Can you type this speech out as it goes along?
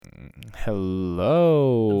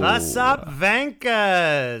Hello. What's up,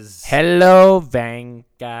 Vankas? Hello,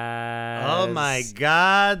 Vankas. Oh my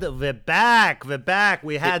God, we're back.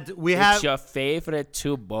 We have It's your favorite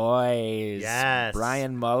two boys. Yes.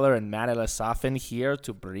 Brian Muller and Matt Elasoffin here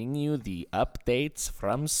to bring you the updates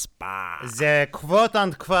from Spa. the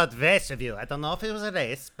quote-unquote race review. I don't know if it was a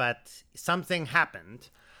race, but something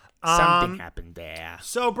happened. Something happened there.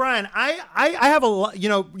 So, Brian, I have a lot.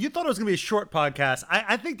 You thought it was going to be a short podcast.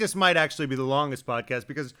 I think this might actually be the longest podcast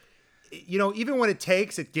because, even when it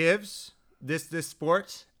takes, it gives. This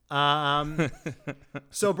sport.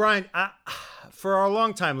 So, Brian, for our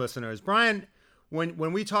longtime listeners, Brian,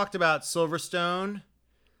 when we talked about Silverstone,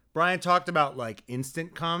 Brian talked about like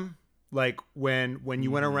instant cum, like when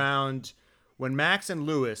you went around. When Max and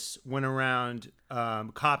Lewis went around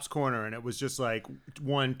Cop's Corner and it was just like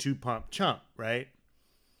 1-2 pump chump, right?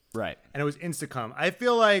 Right. And it was insta-cum. I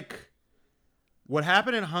feel like what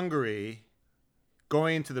happened in Hungary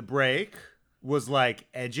going into the break was like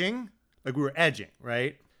edging. Like we were edging,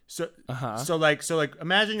 right? So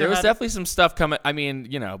imagine there was definitely some stuff coming. I mean,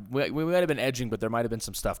 we might have been edging, but there might have been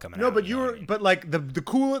some stuff coming. No, out, but but like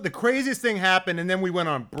the craziest thing happened, and then we went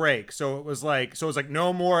on break. So it was like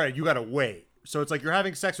no more. You gotta wait. So it's like you're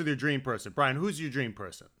having sex with your dream person. Brian, who's your dream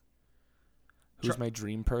person? Who's my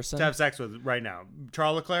dream person? To have sex with right now.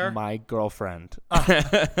 Charles Leclerc? My girlfriend.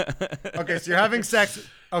 Okay, so you're having sex.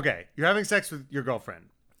 Okay, you're having sex with your girlfriend.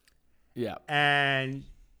 Yeah. And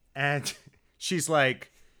she's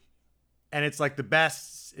like, and it's like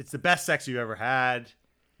it's the best sex you've ever had.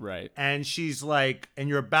 Right. And she's like, and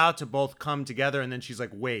you're about to both come together, and then she's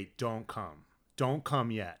like, wait, don't come. Don't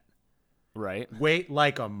come yet. Right. Wait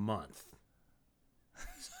like a month.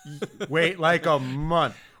 Wait like a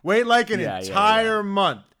month. Wait like an entire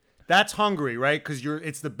month. That's Hungary, right? Because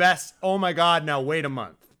it's the best. Oh my God, now wait a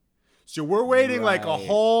month. So we're waiting like a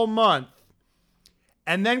whole month.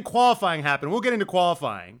 And then qualifying happened. We'll get into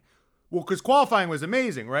qualifying. Well, because qualifying was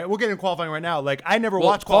amazing, right? We'll get into qualifying right now. Like, I never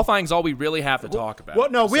watched qualifying. Is all we really have to talk about. Well,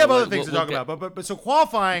 no, we have other things to talk about. But so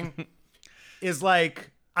qualifying is like,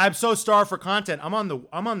 I'm so starved for content. I'm on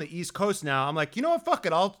the East Coast now. I'm like, you know what? Fuck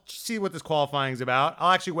it. I'll see what this qualifying is about.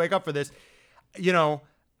 I'll actually wake up for this.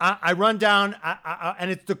 I run down, and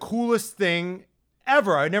it's the coolest thing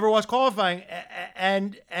ever. I never watched qualifying,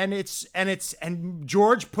 and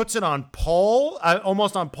George puts it on pole,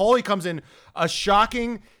 almost on pole. He comes in a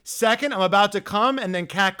shocking second. I'm about to come, and then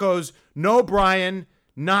Kat goes, "No, Brian,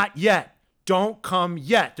 not yet. Don't come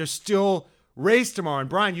yet. There's still race tomorrow." And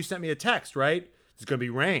Brian, you sent me a text, right? It's gonna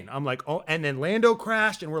be rain. I'm like, oh, and then Lando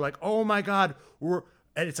crashed, and we're like, oh my God, and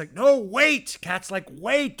it's like, no, wait. Kat's like,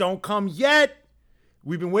 wait, don't come yet.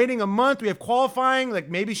 We've been waiting a month. We have qualifying. Like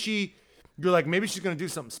maybe she's gonna do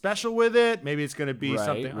something special with it. Maybe it's gonna be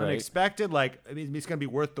something unexpected. Like maybe it's gonna be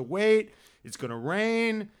worth the wait. It's gonna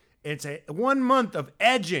rain. It's 1 month of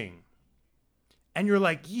edging, and you're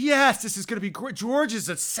like, yes, this is gonna be great. George is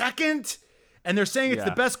a second, and they're saying it's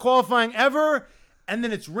the best qualifying ever. And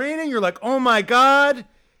then it's raining. You're like, oh my God.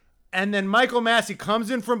 And then Michael Massey comes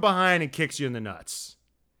in from behind and kicks you in the nuts.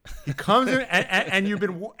 He comes in and you've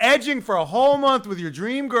been edging for a whole month with your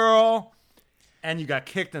dream girl and you got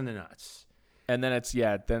kicked in the nuts. And then it's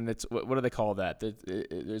what do they call that?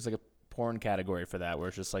 There's like a porn category for that where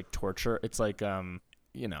it's just like torture. It's like,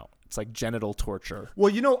 it's like genital torture.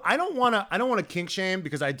 Well, I don't want to kink shame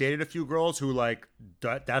because I dated a few girls who like,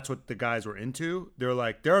 that's what the guys were into. They're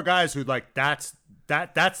like, there are guys who like, that's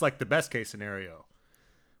like the best case scenario.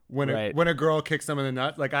 When a girl kicks them in the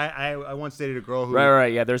nuts. Like I once dated a girl who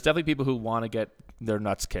Right. Yeah, there's definitely people who want to get their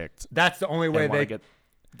nuts kicked. That's the only way they can go.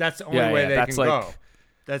 That's the only way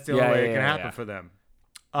it can happen for them.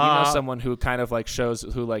 Someone who kind of like shows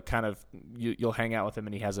who like kind of you'll hang out with him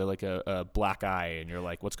and he has a black eye and you're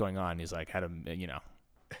like, what's going on? He's like,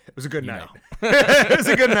 it was a good night. It was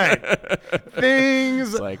a good night.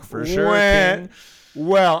 Things like for sure went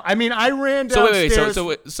well. I mean, I ran downstairs.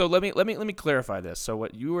 So let me clarify this. So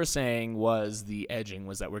what you were saying was the edging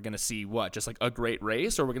was that we're gonna see what, just like a great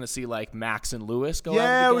race, or we're gonna see like Max and Lewis go?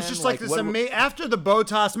 Yeah, it was just like this after the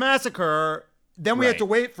Bottas massacre. Then we had to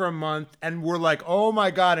wait for a month, and we're like, "Oh my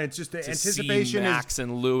God!" And it's just the anticipation see Max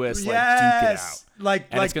and Lewis duke it out.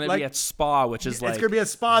 And it's going to be at Spa, which is like it's going to be at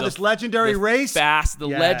Spa, this legendary race,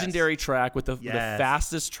 legendary track with the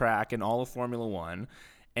fastest track in all of Formula One.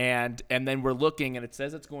 And then we're looking, and it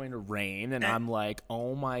says it's going to rain, and I'm like,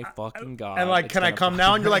 "Oh my fucking God!" And like, can I come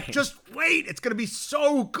now? And you're like, "Just wait, it's going to be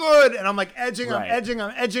so good." And I'm like, edging, I'm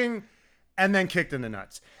edging, and then kicked in the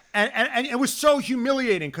nuts. And it was so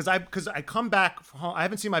humiliating because I come back home. I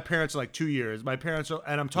haven't seen my parents in like 2 years. My parents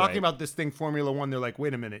and I'm talking about this thing, Formula One. They're like,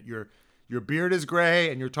 wait a minute, your your beard is gray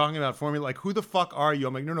and you're talking about Formula. Like, who the fuck are you?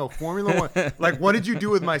 I'm like, no, Formula One. Like, what did you do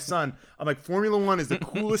with my son? I'm like, Formula One is the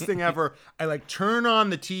coolest thing ever. I like turn on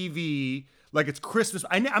the TV like it's Christmas.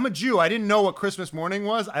 I'm a Jew. I didn't know what Christmas morning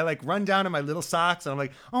was. I like run down in my little socks and I'm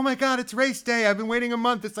like, oh my God, it's race day. I've been waiting a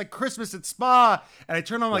month. It's like Christmas at Spa. And I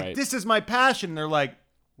turn on like, this is my passion. And they're like,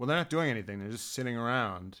 well, they're not doing anything. They're just sitting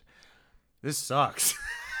around. This sucks.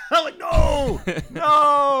 I'm like, no.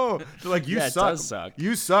 They're like, you suck. It does suck.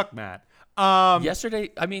 You suck, Matt.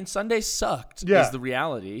 Sunday sucked. Is the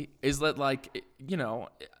reality is that like,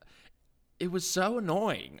 it was so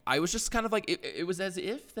annoying. I was just kind of like, it was as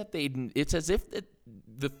if that it's as if that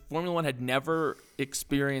the Formula One had never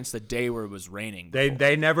experienced a day where it was raining before.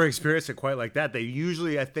 They never experienced it quite like that. They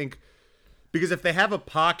usually, I think, because if they have a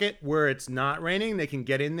pocket where it's not raining, they can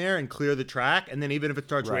get in there and clear the track. And then even if it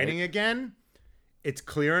starts raining again, it's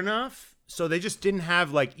clear enough. So they just didn't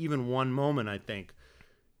have like even one moment, I think.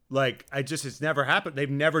 Like, it's never happened. They've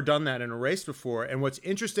never done that in a race before. And what's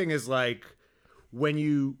interesting is like, when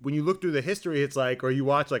you look through the history, it's like, or you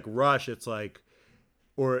watch like Rush, it's like,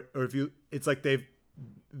 or if you, it's like the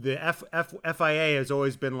FIA has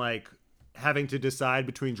always been like having to decide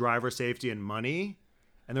between driver safety and money.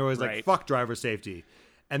 And they're always like, fuck driver safety.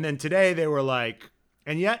 And then today they were like,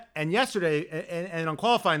 and yesterday and on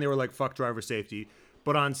qualifying, they were like, fuck driver safety.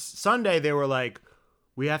 But on Sunday, they were like,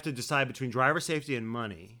 we have to decide between driver safety and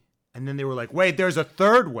money. And then they were like, wait, there's a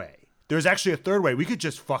third way. There's actually a third way. We could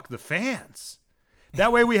just fuck the fans.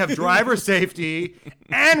 That way we have driver safety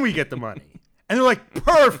and we get the money. And they're like,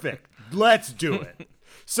 perfect. Let's do it.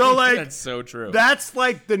 So like, that's so true. That's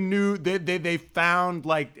like the new, they found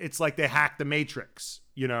like, it's like they hacked the Matrix,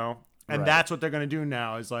 And that's what they're going to do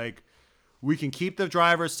now is like, we can keep the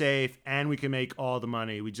driver safe and we can make all the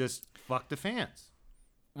money. We just fuck the fans.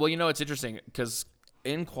 Well, it's interesting because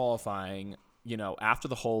in qualifying, after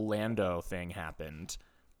the whole Lando thing happened,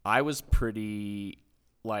 I was pretty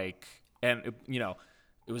like, and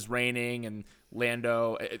it was raining and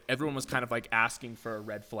Lando, everyone was kind of like asking for a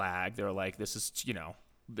red flag. They were like, these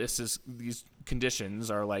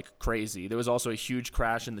conditions are like crazy. There was also a huge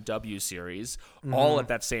crash in the W series, all at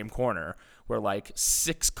that same corner where like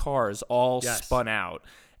 6 cars all spun out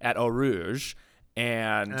at Eau Rouge.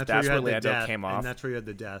 And that's where Lando came off. And that's where you had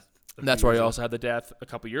the death. That's where you also had the death a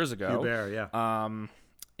couple years ago. Hubert, yeah.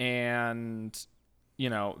 And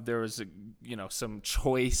there was some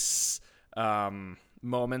choice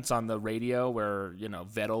moments on the radio where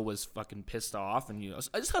Vettel was fucking pissed off and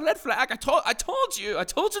I just had a red flag. I told you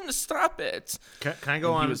him to stop it. Can I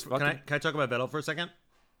go on? Can I talk about Vettel for a second?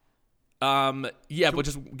 Yeah, but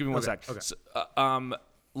just give me one sec. Okay. So,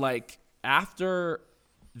 like after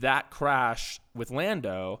that crash with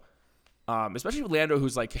Lando. Especially with Lando,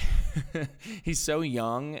 who's like, he's so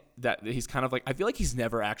young that he's kind of like, I feel like he's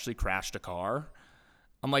never actually crashed a car.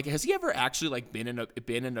 I'm like, has he ever actually like been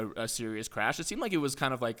in a serious crash? It seemed like it was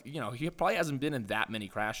kind of like, he probably hasn't been in that many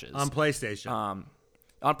crashes. On PlayStation. On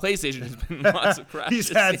PlayStation, there's been lots of crashes. He's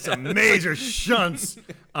had some major shunts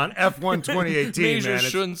on F1 2018, major man.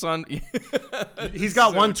 shunts on. He's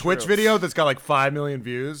got one Twitch video that's got like 5 million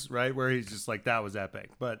views, right? Where he's just like, that was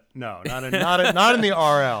epic. But no, not in the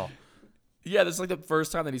RL. Yeah, this is like the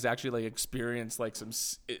first time that he's actually like experienced like some,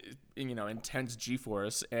 intense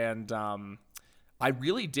G-force, and I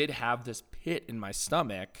really did have this pit in my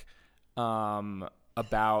stomach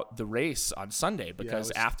about the race on Sunday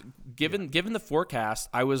because given the forecast,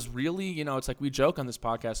 I was really, it's like we joke on this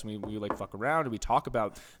podcast and we like fuck around and we talk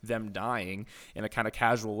about them dying in a kind of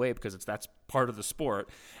casual way because that's part of the sport,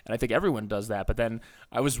 and I think everyone does that. But then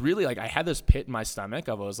I was really like, I had this pit in my stomach.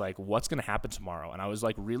 I was like, what's gonna happen tomorrow? And I was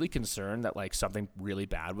like really concerned that like something really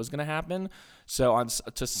bad was gonna happen. So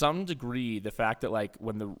to some degree, the fact that like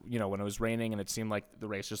when it was raining and it seemed like the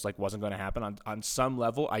race just like wasn't going to happen, on some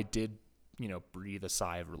level, I did breathe a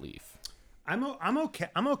sigh of relief. I'm okay.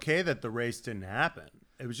 I'm okay that the race didn't happen.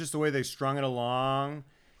 It was just the way they strung it along,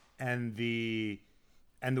 and the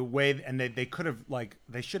way, and they could have like,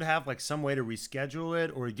 they should have like some way to reschedule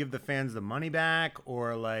it or give the fans the money back,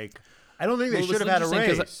 or like, I don't think they should have had a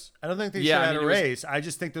race. I don't think they should have had a race. I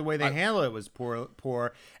just think the way they handled it was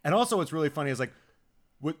poor. And also what's really funny is like,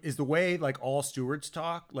 what is the way like all stewards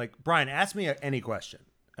talk? Like, Brian, ask me any question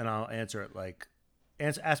and I'll answer it. Like,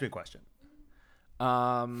 ask me a question.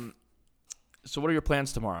 So what are your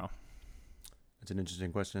plans tomorrow? It's an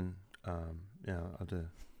interesting question. It's an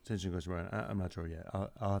interesting question, Brian. I'm not sure yet.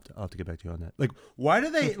 I'll have to get back to you on that. Like, why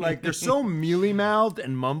do they like? They're so mealy mouthed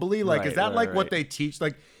and mumbly. Like, is that like what they teach?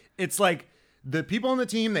 Like, it's like the people on the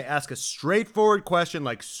team. They ask a straightforward question,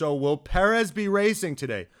 like, "So will Perez be racing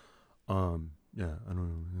today?" Yeah, I don't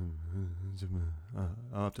know.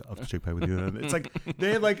 I'll have to check back with you. It's like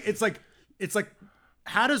it's like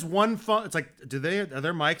how does one phone? It's like are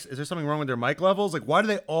there mics? Is there something wrong with their mic levels? Like why do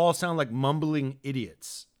they all sound like mumbling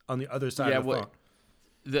idiots on the other side of the phone?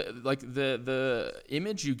 The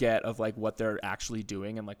image you get of like what they're actually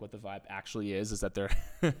doing and like what the vibe actually is that they're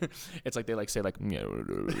it's like they like say like and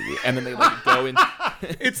then they like go in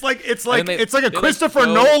it's like a Christopher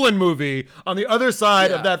Nolan movie on the other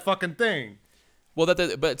side of that fucking thing. Well, but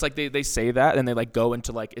it's like they say that and they like go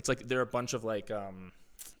into like it's like they're a bunch of like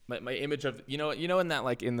my image of you know in that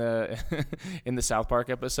like in the in the South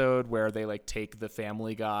Park episode where they like take the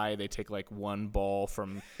Family Guy, they take like one ball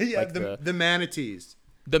from like the manatees.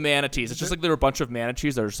 The manatees. It's just like there are a bunch of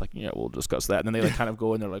manatees that are just like, yeah, we'll discuss that. And then they like kind of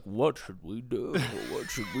go in there like, what should we do?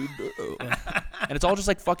 What should we do? And it's all just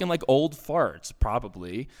like fucking like old farts,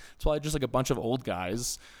 probably. It's probably just like a bunch of old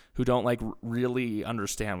guys who don't like really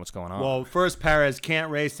understand what's going on. Well, first Perez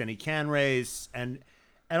can't race and he can race. And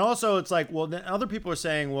also it's like, well, then other people are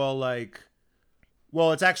saying,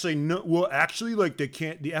 it's actually like the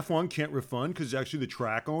F1 can't refund because actually the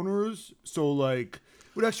track owners. So like,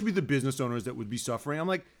 would actually be the business owners that would be suffering. I'm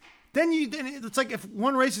like, then it's like if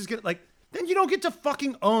one race is then you don't get to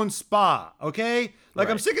fucking own Spa, okay? Like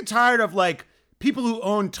right. I'm sick and tired of like people who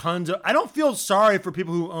own tons of. I don't feel sorry for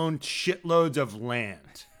people who own shitloads of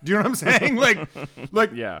land. Do you know what I'm saying? like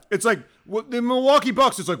yeah. It's like the Milwaukee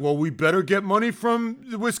Bucks. It's like, well, we better get money from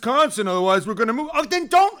Wisconsin, otherwise we're gonna move. Oh,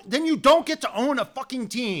 then you don't get to own a fucking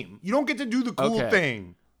team. You don't get to do the cool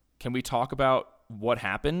thing. Can we talk about what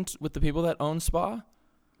happened with the people that own Spa?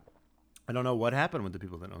 I don't know what happened with the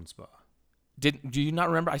people that own Spa. Do you not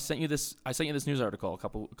remember? I sent you this news article a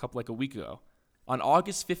couple like a week ago, on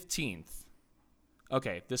August 15th.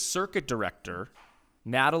 Okay, the circuit director,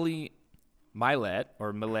 Natalie Millet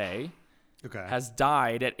has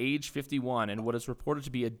died at age 51 in what is reported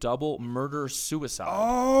to be a double murder suicide.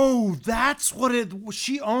 Oh, that's what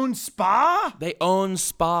she owns Spa? They own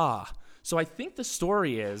Spa. So I think the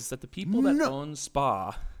story is that the people that own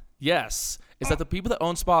Spa, yes. Is that the people that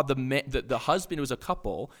own Spa, the husband, it was a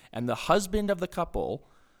couple, and the husband of the couple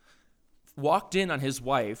walked in on his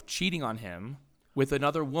wife cheating on him with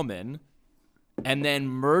another woman and then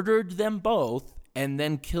murdered them both and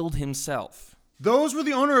then killed himself. Those were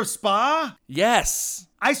the owner of Spa? Yes.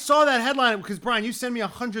 I saw that headline because, Brian, you send me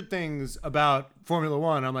 100 things about Formula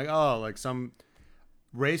One. I'm like, oh, like some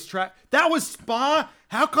racetrack. That was Spa?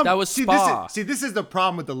 How come? That was Spa. This is the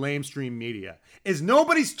problem with the lamestream media. Is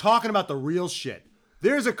nobody's talking about the real shit.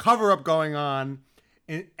 There's a cover-up going on,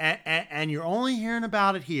 and you're only hearing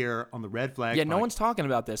about it here on the Red Flag. Yeah, no one's talking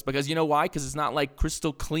about this because you know why? Because it's not like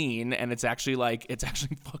crystal clean, and it's actually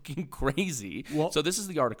fucking crazy. Well, so this is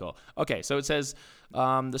the article. Okay, so it says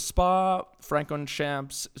the Spa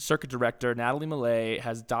Francorchamps circuit director Natalie Millet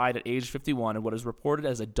has died at age 51 in what is reported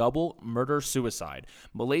as a double murder suicide.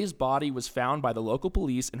 Millet's body was found by the local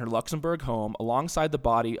police in her Luxembourg home alongside the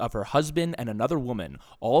body of her husband and another woman,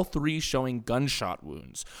 all three showing gunshot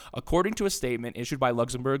wounds. According to a statement issued by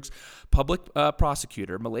Luxembourg's public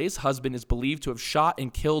prosecutor, Millet's husband is believed to have shot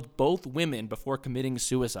and killed both women before committing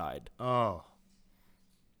suicide. Oh.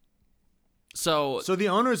 So the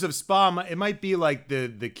owners of Spa, it might be like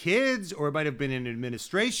the kids, or it might have been in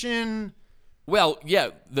administration. Well, yeah,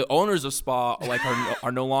 the owners of Spa like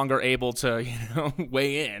are no longer able to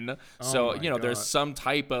weigh in. So God. There's some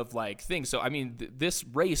type of like thing. So I mean, this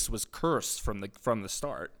race was cursed from the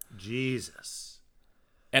start. Jesus.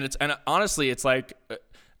 And honestly, it's like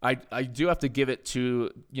I do have to give it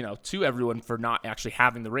to everyone for not actually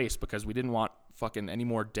having the race because we didn't want fucking any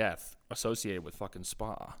more death associated with fucking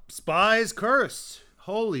Spa. Spa is cursed.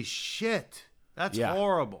 Holy shit. That's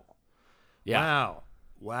horrible. Yeah.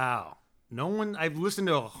 Wow. No one, I've listened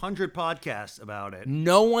to 100 podcasts about it.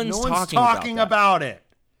 No one's talking about it.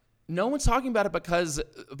 No one's talking about it because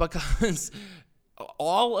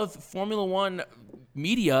all of Formula One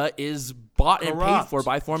media is bought and paid for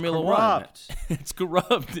by Formula One. It's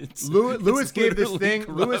corrupt. Lewis gave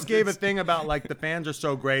a thing about like the fans are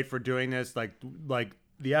so great for doing this, like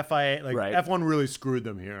the FIA, like right. F1 really screwed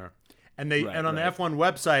them here. And the F1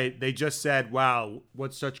 website, they just said, "Wow,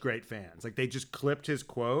 what such great fans!" Like they just clipped his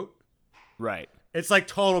quote. Right. It's like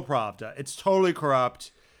total Pravda. It's totally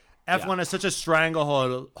corrupt. F1 has such a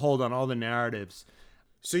stranglehold on all the narratives.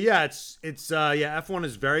 So yeah, F1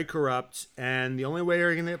 is very corrupt, and the only way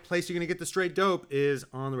you're gonna get the straight dope is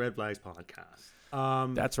on the Red Flags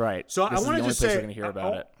podcast. That's right. So this I want to just say, you're gonna hear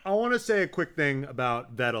about it. I want to say a quick thing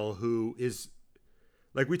about Vettel, who is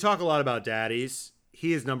like we talk a lot about daddies.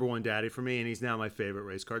 He is number one daddy for me, and he's now my favorite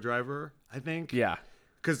race car driver. I think. Yeah.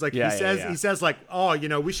 Because he says like, oh,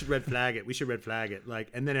 we should red flag it. We should red flag it. Like,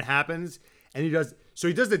 and then it happens, And he does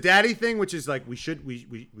the daddy thing, which is like we shouldn't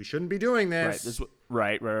be doing this.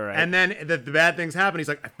 Right. And then the bad things happen. He's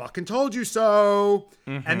like, I fucking told you so.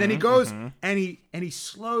 And then he goes and he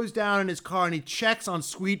slows down in his car and he checks on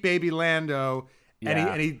sweet baby Lando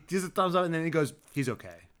and he gives a thumbs up and then he goes, he's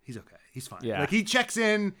okay. He's fine. Yeah. Like he checks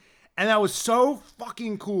in, and that was so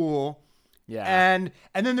fucking cool. Yeah. And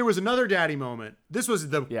then there was another daddy moment. This was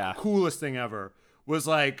the coolest thing ever. Was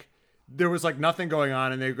like there was like nothing going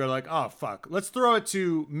on, and they go like, oh fuck, let's throw it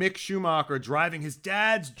to Mick Schumacher driving his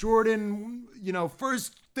dad's Jordan,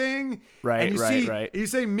 first thing. Right. And right. You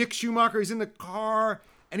say Mick Schumacher, he's in the car.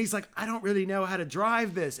 And he's like, I don't really know how to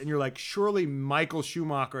drive this. And you're like, surely Michael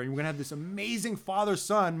Schumacher. And we're going to have this amazing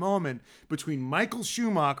father-son moment between Michael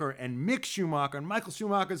Schumacher and Mick Schumacher. And Michael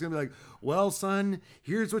Schumacher is going to be like, well, son,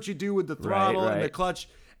 here's what you do with the throttle and the clutch.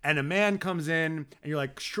 And a man comes in, and you're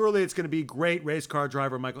like, surely it's going to be great race car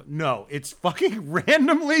driver Michael. No, it's fucking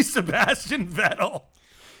randomly Sebastian Vettel.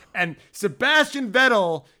 And Sebastian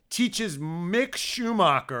Vettel teaches Mick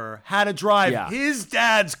Schumacher how to drive his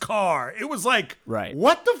dad's car. It was like,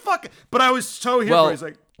 what the fuck? But I was so here. He's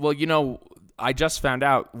like, I just found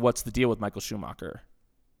out what's the deal with Michael Schumacher.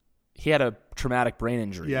 He had a traumatic brain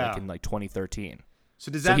injury in 2013.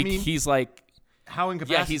 So does that mean he's like, how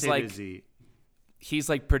incapacitated is he? He's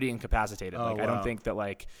like pretty incapacitated. I don't think that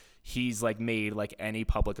like he's like made like any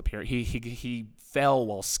public appearance. He fell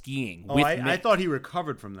while skiing. I thought he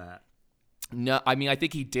recovered from that. No, I mean, I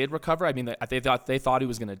think he did recover. I mean, they thought he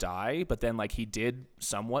was going to die, but then like he did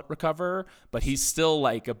somewhat recover, but he's still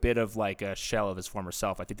like a bit of like a shell of his former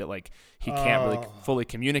self. I think that like he can't really fully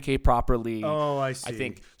communicate properly. Oh, I see. I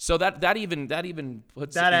think so that even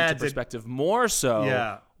puts it into perspective more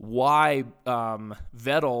so why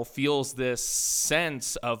Vettel feels this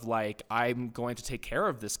sense of like, I'm going to take care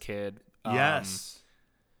of this kid. Yes.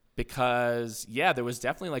 Because there was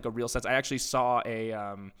definitely like a real sense. I actually saw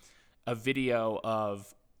a video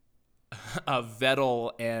of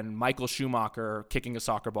Vettel and Michael Schumacher kicking a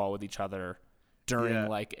soccer ball with each other during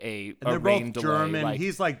like a rain delay. German. Like,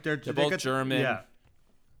 he's like they're both German.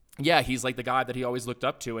 Yeah, he's like the guy that he always looked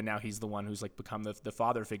up to, and now he's the one who's like become the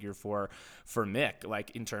father figure for Mick,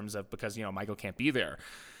 like in terms of because Michael can't be there.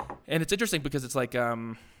 And it's interesting because it's like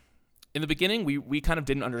in the beginning, we kind of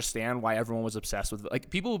didn't understand why everyone was obsessed with like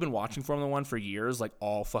people who've been watching Formula One for years, like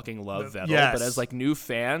all fucking love Vettel. Yes. But as like new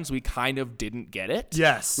fans, we kind of didn't get it.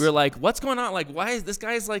 Yes. We were like, what's going on? Like, why is this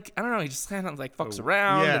guy's like, I don't know, he just kind of like fucks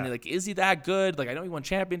around and like, is he that good? Like, I know he won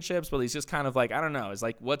championships, but he's just kind of like, I don't know. It's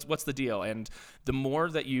like, what's the deal? And the more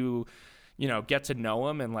that you get to know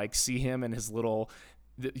him and like see him and his little,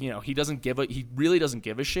 he really doesn't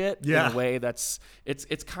give a shit in a way that's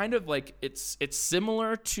it's kind of like it's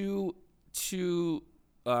similar to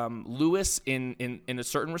Lewis in a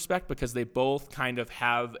certain respect because they both kind of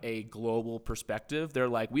have a global perspective. They're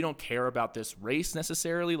like, we don't care about this race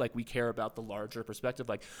necessarily, like we care about the larger perspective.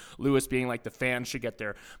 Like Lewis being like the fans should get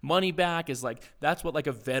their money back is like that's what like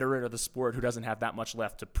a veteran of the sport who doesn't have that much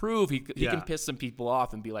left to prove. He can piss some people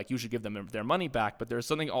off and be like, you should give them their money back. But there's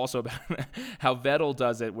something also about how Vettel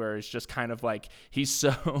does it where it's just kind of like he's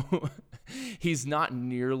not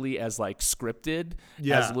nearly as like scripted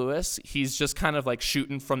as Lewis. He's just kind of like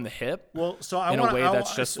shooting from the hip. Well, so in a way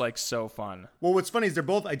that's just like so fun. Well, what's funny is they're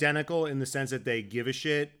both identical in the sense that they give a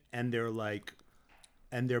shit and they're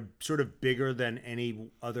sort of bigger than any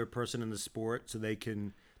other person in the sport. So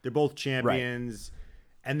they're both champions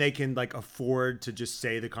and they can like afford to just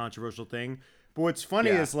say the controversial thing. But what's funny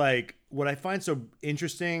is like what I find so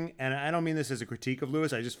interesting, and I don't mean this as a critique of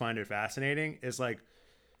Lewis, I just find it fascinating, is like,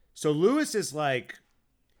 so Lewis is like,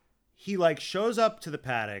 he like shows up to the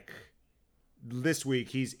paddock this week.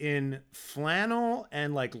 He's in flannel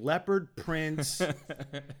and like leopard prints.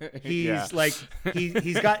 He's like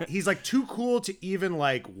he's like too cool to even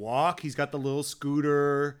like walk. He's got the little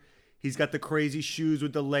scooter. He's got the crazy shoes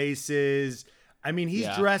with the laces. I mean, he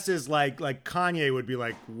dresses like Kanye would be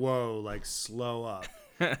like, whoa, like slow up.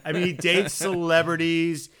 I mean, he dates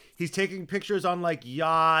celebrities. He's taking pictures on like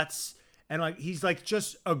yachts. And like he's like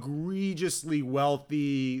just egregiously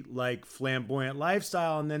wealthy, like flamboyant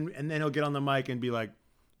lifestyle, and then he'll get on the mic and be like,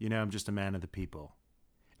 I'm just a man of the people.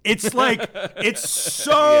 It's like it's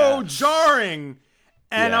so jarring,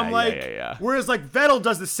 and I'm like, whereas like Vettel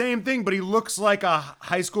does the same thing, but he looks like a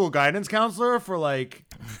high school guidance counselor for like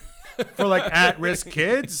at-risk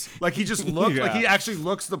kids. Like he just looks like he actually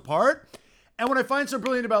looks the part. And what I find so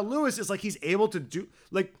brilliant about Lewis is like he's able to do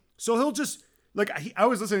like so he'll just. Like, I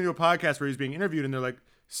was listening to a podcast where he's being interviewed, and they're like,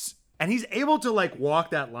 and he's able to like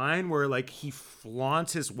walk that line where like he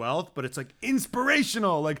flaunts his wealth, but it's like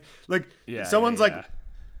inspirational. Like someone's like,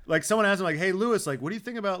 like someone asked him like, "Hey Lewis, like, what do you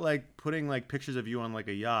think about like putting like pictures of you on like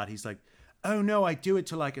a yacht?" He's like, "Oh no, I do it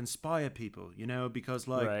to like inspire people, you know, because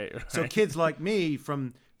like Right. so kids like me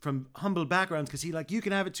from humble backgrounds can see like you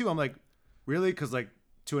can have it too." I'm like, "Really?" Because like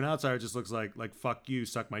to an outsider, it just looks like fuck you,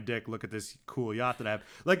 suck my dick. Look at this cool yacht that I have.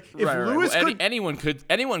 Like if Lewis Well, could, anyone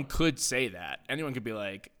could say that. Anyone could be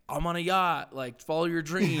like, I'm on a yacht, like follow your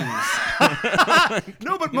dreams.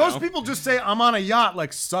 no, but most people just say I'm on a yacht,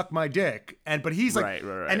 like suck my dick. But he's like,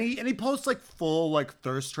 right. and he posts like full like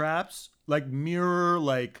thirst traps, like mirror,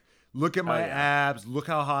 like look at my abs, look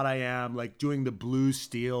how hot I am, like doing the blue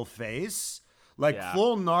steel face, like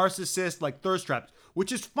full narcissist, like thirst traps,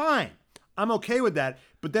 which is fine. I'm okay with that.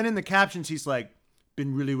 But then in the captions, he's like,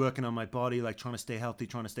 been really working on my body, like trying to stay healthy,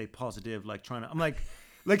 trying to stay positive, like trying to. I'm like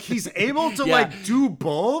he's able to like do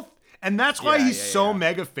both, and that's why he's so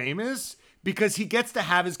mega famous, because he gets to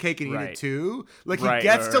have his cake and eat it too. Like he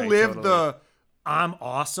gets to live the I'm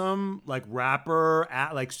awesome, like rapper,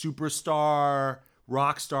 like superstar,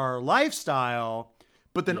 rock star lifestyle,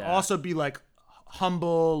 but then also be like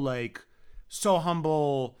humble, like so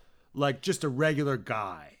humble, like just a regular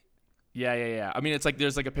guy. Yeah. I mean, it's like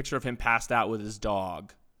there's like a picture of him passed out with his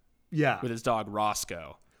dog. Yeah. With his dog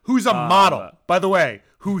Roscoe. Who's a model, by the way,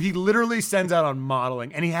 who he literally sends out on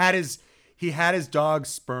modeling, and he had his dog's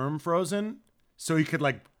sperm frozen so he could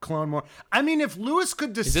like clone more. I mean, if Lewis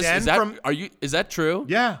could descend is that true?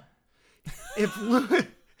 Yeah. If Lewis,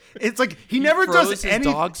 it's like he never does any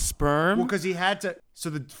dog's sperm. Well, because he had to.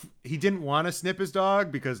 So he didn't want to snip his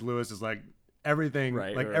dog because Lewis is like everything,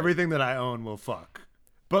 everything that I own will fuck.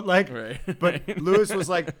 But like, but Lewis was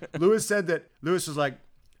like,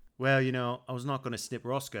 well, you know, I was not going to snip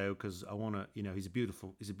Roscoe because I want to, you know, he's a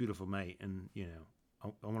beautiful mate, and you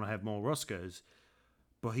know, I want to have more Roscoes.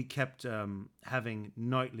 But he kept having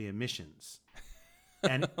nightly emissions,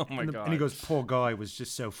 and God. And he goes, poor guy was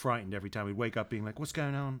just so frightened every time he'd wake up, being like, what's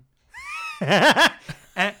going on?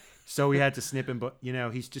 And so we had to snip him, but you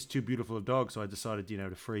know, he's just too beautiful a dog, so I decided, you know,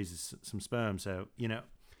 to freeze some sperm. So you know.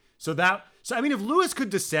 So I mean, if Lewis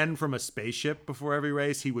could descend from a spaceship before every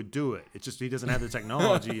race, he would do it. It's just he doesn't have the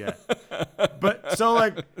technology yet. But so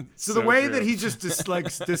the way that he just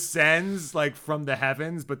descends like from the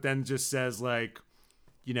heavens, but then just says like,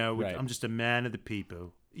 you know, I'm just a man of the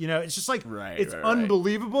people. You know, it's just like it's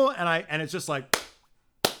unbelievable, and it's just like.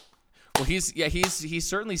 Well, he's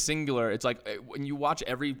certainly singular. It's like when you watch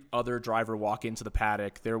every other driver walk into the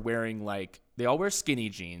paddock, they're wearing they all wear skinny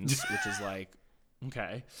jeans, which is like.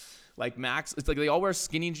 Okay. Like Max, it's like they all wear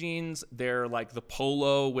skinny jeans. They're like the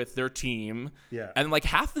polo with their team. Yeah. And like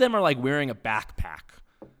half of them are like wearing a backpack.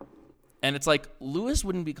 And it's like Lewis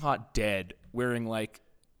wouldn't be caught dead wearing like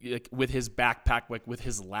with his backpack, like with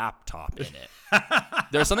his laptop in it.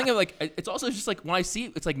 There's something of like, it's also just like when I see,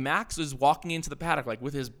 it's like Max is walking into the paddock like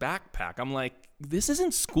with his backpack. I'm like, this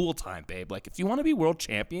isn't school time, babe. Like if you want to be world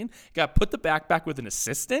champion, you got to put the backpack with an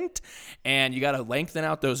assistant and you got to lengthen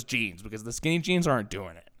out those jeans because the skinny jeans aren't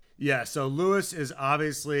doing it. Yeah, so Lewis is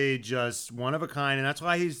obviously just one of a kind, and that's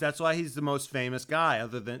why he's the most famous guy.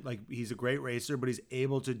 Other than like he's a great racer, but he's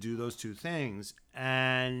able to do those two things.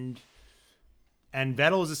 And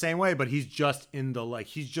Vettel is the same way, but he's just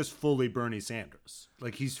he's just fully Bernie Sanders.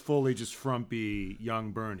 Like he's fully just frumpy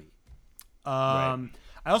young Bernie. I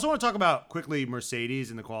also want to talk about quickly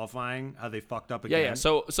Mercedes in the qualifying, how they fucked up again. Yeah.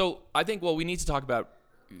 So I think we need to talk about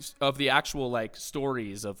of the actual like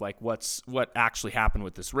stories of like what actually happened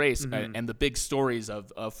with this race and the big stories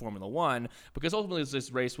of Formula One, because ultimately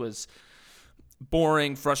this race was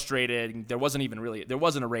boring, frustrated. There wasn't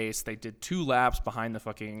a race. They did 2 laps behind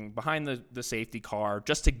the safety car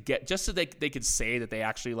just so they could say that they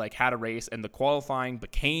actually like had a race, and the qualifying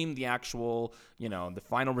became the actual, you know, the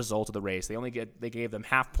final result of the race. They gave them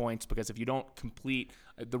half points because if you don't complete,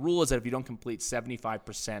 the rule is that if you don't complete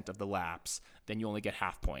 75% of the laps, then you only get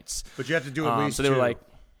half points. But you have to do at least 2. So they were like,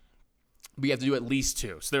 we have to do at least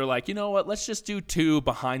 2. So they're like, you know what? Let's just do 2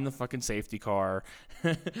 behind the fucking safety car.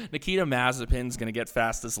 Nikita Mazepin's going to get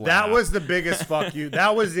fastest lap. That was the biggest fuck you.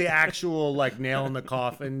 That was the actual like nail in the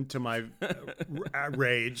coffin to my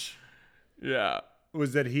rage. Yeah.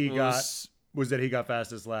 Was that he got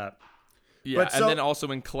fastest lap. Yeah, and then also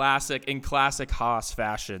in classic Haas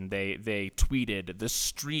fashion, they tweeted, "The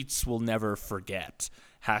streets will never forget."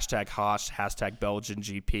 Hashtag Haas, hashtag Belgian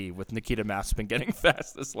GP, with Nikita Mazepin getting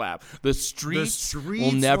fastest lap. The streets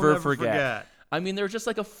will never forget. I mean, they're just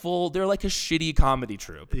like they're like a shitty comedy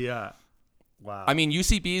troupe. Yeah. Wow. I mean,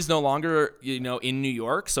 UCB is no longer, you know, in New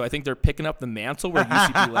York, so I think they're picking up the mantle where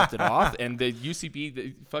UCB left it off, and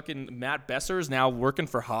the fucking Matt Besser is now working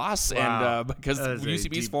for Haas, and because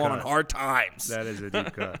UCB's fallen on hard times. That is a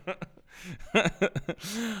deep cut.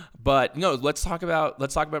 But no, let's talk about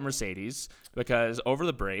Mercedes, because over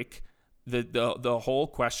the break, the whole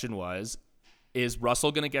question was, is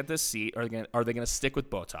Russell going to get this seat, or are they going to stick with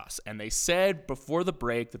Bottas? And they said before the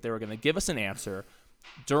break that they were going to give us an answer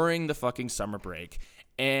during the fucking summer break.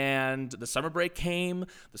 And the summer break came,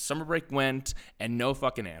 the summer break went, and no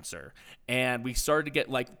fucking answer. And we started to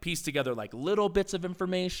get piece together little bits of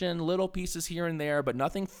information, little pieces here and there, but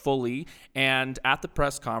nothing fully. And at the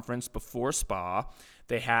press conference before Spa,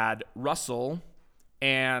 they had Russell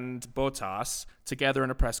and Bottas together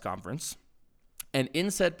in a press conference. And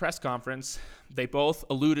in said press conference, they both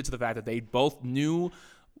alluded to the fact that they both knew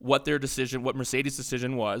what Mercedes'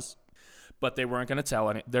 decision was, but they weren't going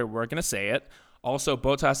to say it. Also,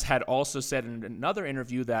 Bottas had also said in another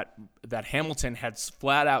interview that Hamilton had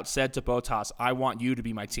flat out said to Bottas, "I want you to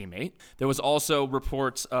be my teammate." There was also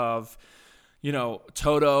reports of,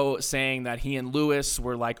 Toto saying that he and Lewis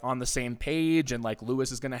were on the same page, and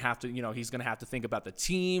Lewis is going to have to, he's going to have to think about the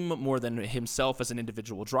team more than himself as an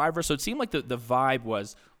individual driver. So it seemed like the vibe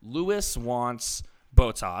was Lewis wants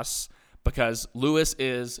Bottas because Lewis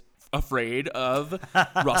is afraid of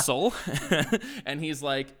Russell. And he's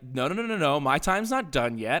like, no, my time's not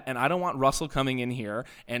done yet, and I don't want Russell coming in here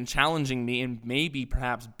and challenging me and maybe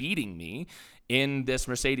perhaps beating me in this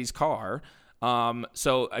Mercedes car.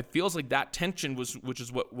 So it feels like that tension which is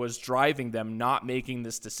what was driving them not making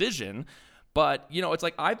this decision. But, it's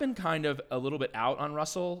I've been kind of a little bit out on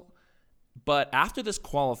Russell, but after this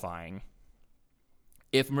qualifying,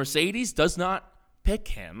 if Mercedes does not pick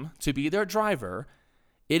him to be their driver,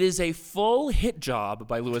 it is a full hit job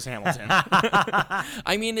by Lewis Hamilton.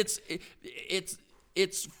 I mean,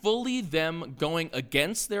 it's fully them going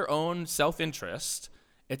against their own self-interest.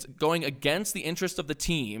 It's going against the interest of the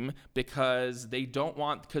team because they don't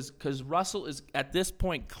want, because Russell is at this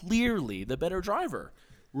point clearly the better driver.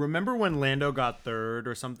 Remember when Lando got third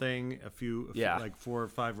or something a few 4 or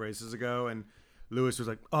 5 races ago, and Lewis was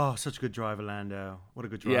like, "Oh, such a good driver, Lando. What a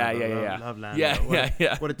good driver. Yeah. Love Lando.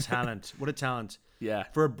 Yeah. What a talent. What a talent." Yeah.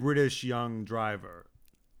 For a British young driver.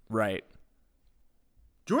 Right.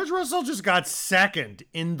 George Russell just got second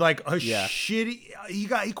in shitty.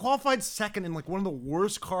 He qualified second in one of the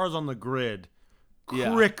worst cars on the grid.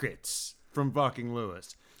 Crickets from fucking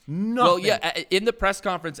Lewis. Nothing. Well, yeah. In the press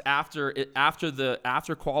conference after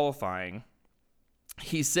qualifying,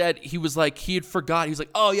 he said he had forgot. He was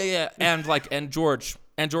like, "Oh yeah, and George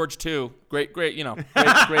too. Great, great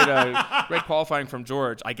qualifying from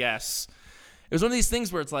George, I guess." It was one of these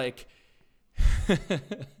things where it's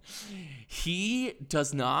he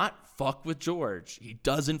does not fuck with George. He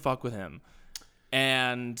doesn't fuck with him.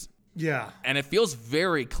 And it feels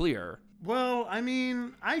very clear. Well, I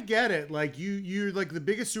mean, I get it. You're the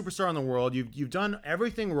biggest superstar in the world. You've done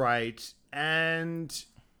everything right, and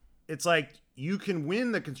it's you can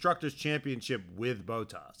win the Constructors' Championship with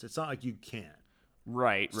Bottas. It's not like you can't.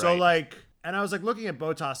 Right. So and I was looking at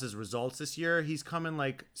Bottas's results this year. He's coming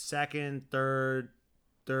second, third,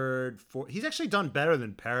 fourth. He's actually done better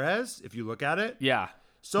than Perez if you look at it. Yeah.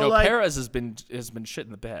 So Perez has been shit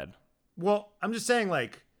in the bed. Well, I'm just saying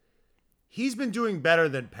he's been doing better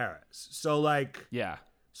than Perez. So yeah.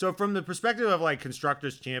 So from the perspective of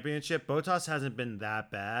Constructors' Championship, Bottas hasn't been that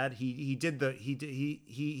bad. He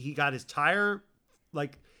got his tire,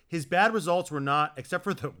 his bad results were not, except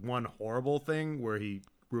for the one horrible thing where he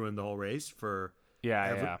ruined the whole race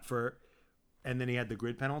and then he had the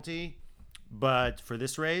grid penalty. But for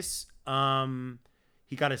this race,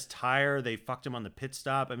 he got his tire. They fucked him on the pit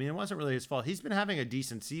stop. I mean, it wasn't really his fault. He's been having a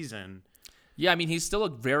decent season. Yeah, I mean, he's still a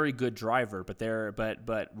very good driver,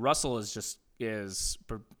 but Russell is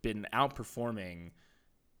been outperforming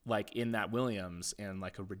in that Williams in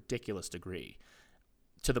a ridiculous degree,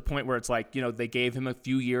 to the point where it's they gave him a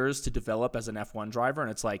few years to develop as an F1 driver, and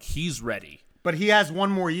it's he's ready. But he has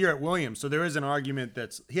one more year at Williams, so there is an argument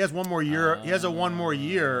he has one more year. He has one more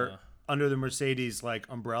year under the Mercedes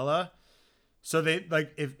umbrella. So they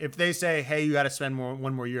if they say, "Hey, you got to spend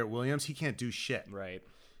one more year at Williams," he can't do shit. Right.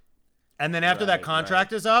 And then after that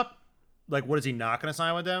contract is up, what is he not going to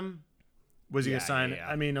sign with them? Was he going to sign? Yeah.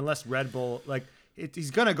 I mean, unless Red Bull,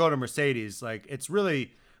 he's going to go to Mercedes. It's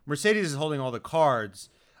really Mercedes is holding all the cards.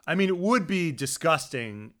 I mean, it would be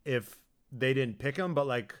disgusting if they didn't pick him, but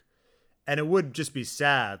and it would just be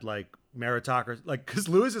sad, meritocracy, because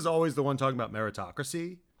Lewis is always the one talking about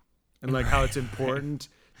meritocracy and how it's important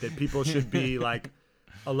that people should be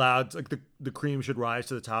allowed, the cream should rise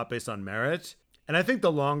to the top based on merit. And I think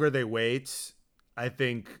the longer they wait, I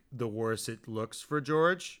think the worse it looks for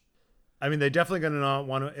George. I mean, they're definitely going to not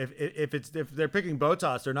want to, if they're picking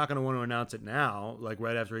Bottas, they're not going to want to announce it now,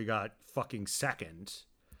 right after he got fucking second.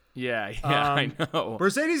 Yeah, I know.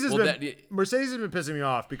 Mercedes has been pissing me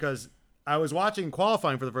off because I was watching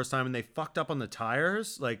qualifying for the first time and they fucked up on the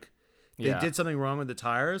tires. Like they did something wrong with the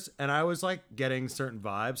tires, and I was like getting certain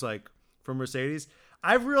vibes like from Mercedes.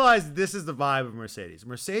 I've realized this is the vibe of Mercedes.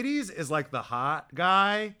 Mercedes is like the hot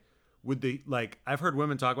guy with the like. I've heard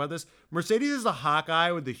women talk about this. Mercedes is the hot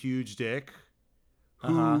guy with the huge dick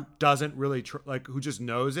who doesn't really who just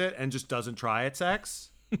knows it and just doesn't try it sex.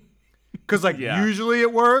 Because usually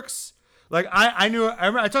it works. Like I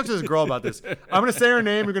talked to this girl about this. I'm gonna say her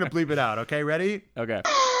name. You're gonna bleep it out. Okay, ready? Okay.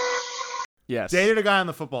 Yes. Dated a guy on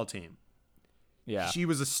the football team. Yeah. She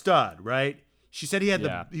was a stud, right? She said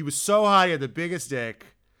he was so hot, he had the biggest dick.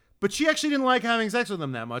 But she actually didn't like having sex with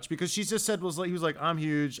him that much because she just said he was like, I'm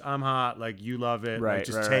huge, I'm hot, like you love it, right? Like,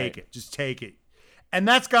 just take it. And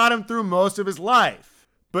that's got him through most of his life.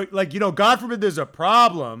 But like, God forbid there's a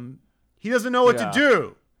problem, he doesn't know what to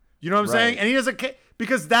do. You know what I'm saying? And he doesn't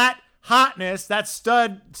because that hotness, that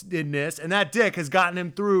studness, and that dick has gotten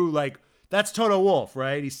him through like that's Toto Wolff,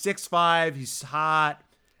 right? He's 6'5", he's hot,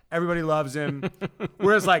 everybody loves him.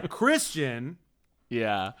 Whereas like Christian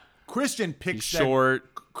picks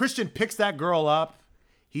Christian picks that girl up.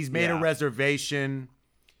 He's made a reservation.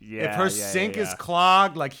 Yeah, if her sink is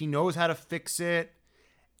clogged, like he knows how to fix it.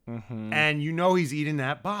 Mm-hmm. And he's eating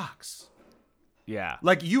that box. Yeah.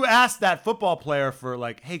 Like you asked that football player for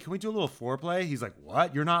like, hey, can we do a little foreplay? He's like,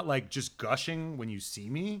 what? You're not like just gushing when you see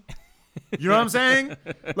me? You know what I'm saying?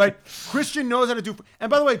 Like Christian knows how to do. And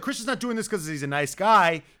by the way, Christian's not doing this because he's a nice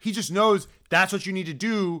guy. He just knows that's what you need to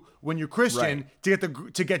do when you're Christian to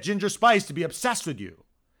get Ginger Spice to be obsessed with you.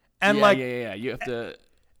 And you have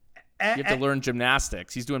to learn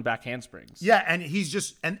gymnastics. He's doing back handsprings. Yeah, and he's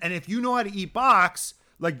just and if you know how to eat box,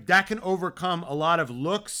 like that can overcome a lot of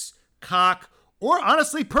looks, cock, or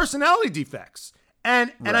honestly personality defects.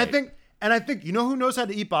 And I think who knows how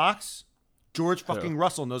to eat box? George fucking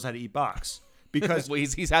Russell knows how to eat box because well,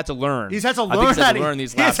 he's had to learn. He's had to learn how to learn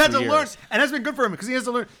these last 3 years. And that's been good for him because he has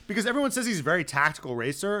to learn. Because everyone says he's a very tactical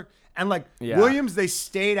racer, and like Williams, they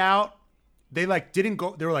stayed out. They like didn't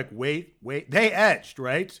go. They were like, wait. They edged,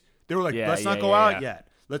 right? They were like, let's not go out yet.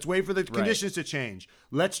 Let's wait for the conditions to change.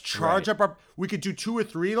 Let's charge up our. We could do 2 or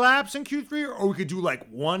 3 laps in Q3, or we could do like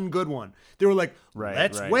one good one. They were like,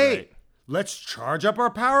 let's wait. Right. Let's charge up our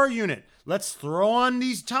power unit. Let's throw on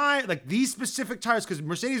these tires, like these specific tires, because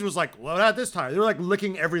Mercedes was like, load out this tire. They were like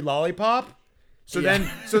licking every lollipop. So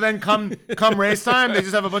then come race time, they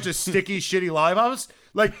just have a bunch of sticky, shitty lollipops.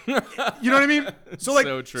 Like, you know what I mean? So like,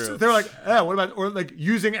 so true. So they're like, what about, or like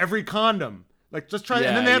using every condom. Like, just try,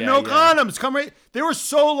 and then they have no condoms. They were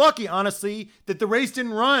so lucky, honestly, that the race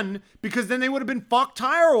didn't run because then they would have been fucked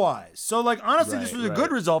tire-wise. So, like, honestly, this was a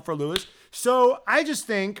good result for Lewis. So I just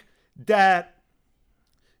think that.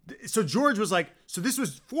 So George was like, so this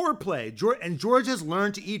was foreplay. George has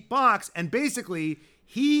learned to eat box, and basically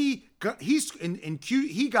he got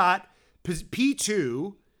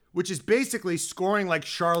P2, which is basically scoring like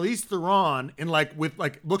Charlize Theron in like with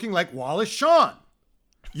like looking like Wallace Shawn.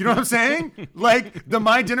 You know what I'm saying? Like the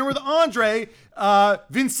My Dinner with Andre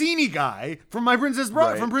Vincini guy from Princess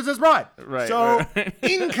Bride. Right. So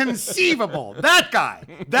inconceivable. That guy.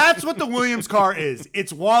 That's what the Williams car is.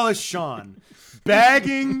 It's Wallace Shawn.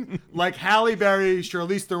 Bagging like Halle Berry,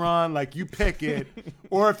 Charlize Theron, like you pick it.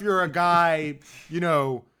 Or if you're a guy,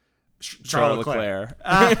 Charles Leclerc.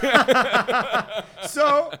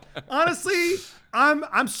 So honestly,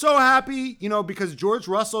 I'm so happy, because George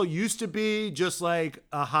Russell used to be just like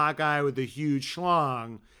a hot guy with a huge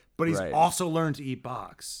schlong, but he's also learned to eat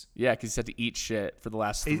box. Yeah, because he's had to eat shit for the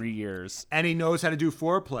last 3 years. And he knows how to do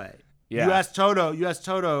foreplay. Yeah. You ask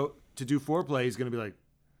Toto to do foreplay, he's going to be like,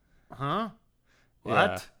 huh? What?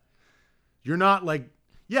 Yeah. You're not like,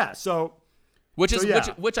 so... Which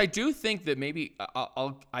I do think that maybe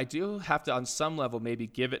I do have to on some level maybe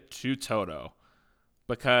give it to Toto,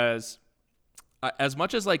 because as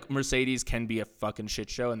much as like Mercedes can be a fucking shit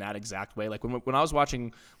show in that exact way, like when I was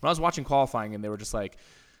watching qualifying and they were just like,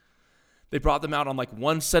 they brought them out on like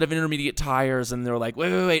one set of intermediate tires and they were like,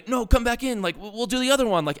 wait, no, come back in, like we'll do the other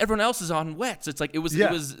one, like everyone else is on wets. It's like it was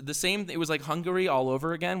the same. It was like Hungary all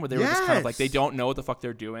over again, where they were just kind of like they don't know what the fuck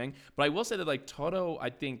they're doing. But I will say that like Toto, I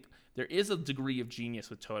think there is a degree of genius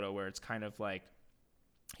with Toto where it's kind of like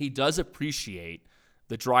he does appreciate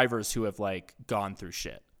the drivers who have like gone through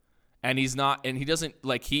shit, and he doesn't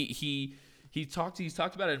like he's talked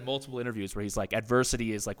about it in multiple interviews where he's like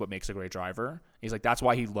adversity is like what makes a great driver. He's like that's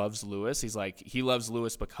why he loves Lewis. He's like he loves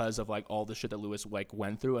Lewis because of like all the shit that Lewis like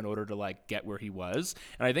went through in order to like get where he was.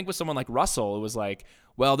 And I think with someone like Russell, it was like,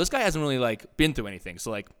 well, this guy hasn't really like been through anything,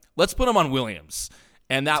 so like let's put him on Williams,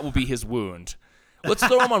 and that will be his wound. let's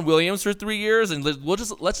throw him on Williams for 3 years, and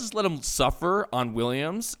let's just let him suffer on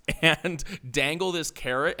Williams and dangle this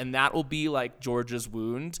carrot, and that will be like George's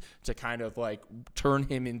wound to kind of like turn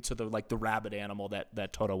him into the rabbit animal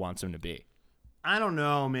that Toto wants him to be. I don't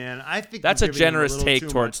know, man. I think that's a generous take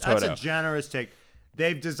towards Toto. That's a generous take.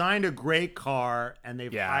 They've designed a great car, and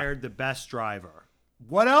they've hired the best driver.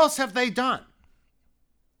 What else have they done?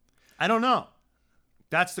 I don't know.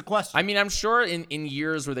 That's the question. I mean, I'm sure in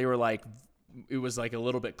years where they were like, it was like a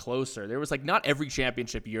little bit closer. There was like not every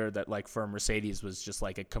championship year that like for Mercedes was just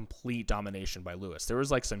like a complete domination by Lewis. There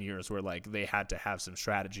was like some years where like they had to have some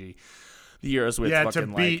strategy. The years with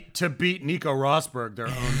to beat Nico Rosberg, their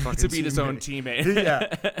own fucking to beat his own teammate.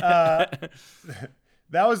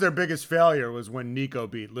 That was their biggest failure was when Nico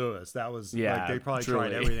beat Lewis. That was like they probably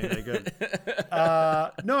tried everything they could.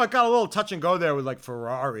 No, it got a little touch and go there with like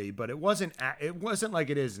Ferrari, but it wasn't like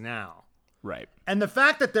it is now. Right. And the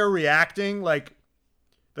fact that they're reacting like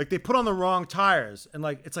they put on the wrong tires, and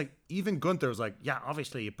like it's like even Gunther was like, yeah,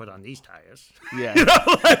 obviously you put on these tires. Yeah.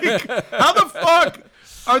 Like how the fuck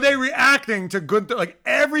are they reacting to Gunther? Like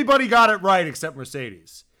everybody got it right except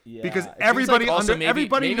Mercedes. Yeah. Because everybody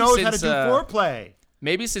everybody knows how to do foreplay.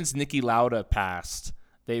 Maybe since Niki Lauda passed,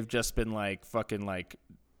 they've just been like fucking like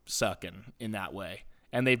sucking in that way.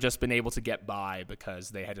 And they've just been able to get by because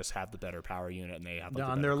they just have the better power unit and they have like,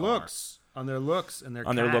 on their looks and their looks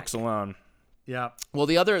alone. Yeah. Well,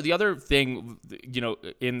 the other thing,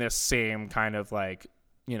 in this same kind of like,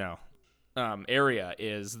 area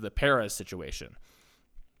is the Perez situation.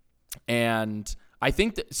 And I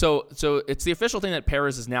think that so it's the official thing that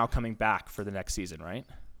Perez is now coming back for the next season, right?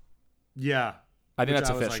 Yeah. I think that's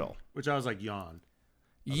official. Which I was like, yawn.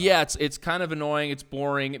 Yeah, it's kind of annoying. It's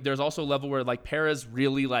boring. There's also a level where like Perez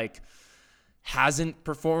really like hasn't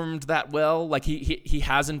performed that well. Like he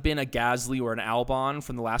hasn't been a Gasly or an Albon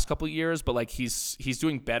from the last couple of years, but like he's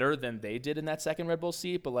doing better than they did in that second Red Bull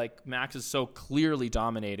seat. But like Max is so clearly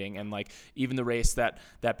dominating, and like even the race that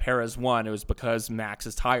Perez won, it was because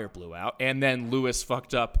Max's tire blew out, and then Lewis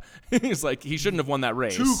fucked up. He's like he shouldn't have won that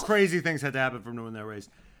race. Two crazy things had to happen for him to win that race.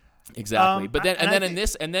 Exactly. But then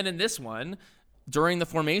in this one, during the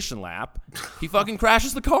formation lap, he fucking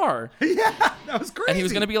crashes the car. Yeah, that was crazy. And he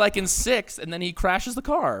was going to be like in 6th, and then he crashes the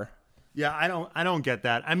car. Yeah, I don't get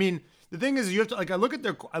that. I mean, the thing is, you have to like I look at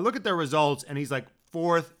their results, and he's like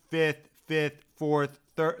 4th, 5th, 4th,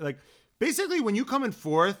 3rd. Like basically, when you come in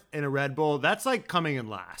 4th in a Red Bull, that's like coming in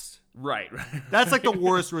last. Right. That's like the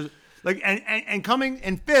worst. Like and coming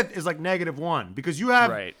in 5th is like -1 because you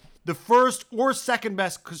have the first or second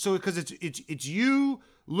best. So because it's you,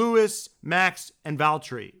 Lewis, Max, and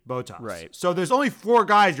Valtteri Bottas. Right. So there's only 4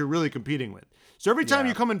 guys you're really competing with. So every time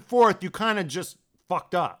you come in 4th, you kind of just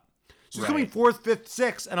fucked up. So he's coming 4th, 5th,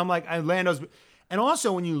 6th, and I'm like, Lando's. And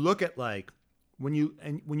also when you look at like, when you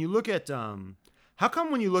look at, how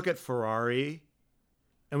come when you look at Ferrari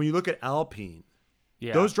and when you look at Alpine,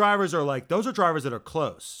 those drivers are drivers that are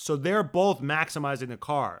close. So they're both maximizing the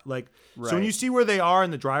car. Like, so when you see where they are in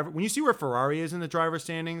the driver, when you see where Ferrari is in the driver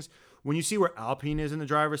standings, when you see where Alpine is in the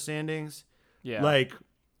driver standings, like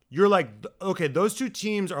you're like, okay, those two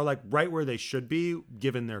teams are like right where they should be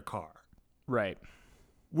given their car. Right.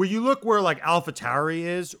 Where you look where like AlphaTauri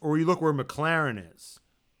is, or you look where McLaren is,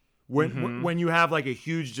 when you have like a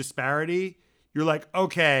huge disparity, you're like,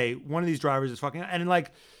 okay, one of these drivers is fucking, and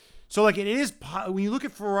like, so like it is when you look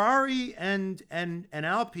at Ferrari and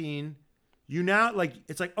Alpine, you now like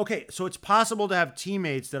it's like, okay, so it's possible to have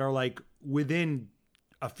teammates that are like within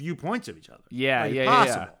a few points of each other.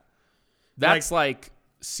 Yeah. That's like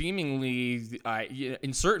seemingly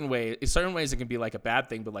in certain ways it can be like a bad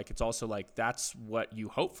thing, but like it's also like that's what you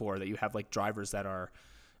hope for, that you have like drivers that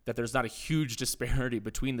there's not a huge disparity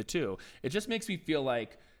between the two. It just makes me feel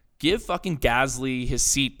like give fucking Gasly his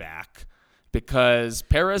seat back. Because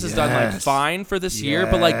Perez has done like fine for this year,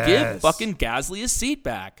 but like give fucking Gasly his seat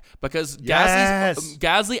back, because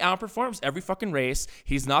Gasly outperforms every fucking race.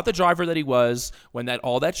 He's not the driver that he was when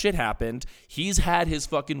all that shit happened. He's had his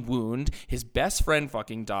fucking wound. His best friend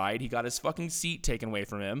fucking died. He got his fucking seat taken away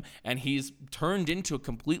from him, and he's turned into a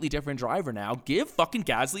completely different driver now. Give fucking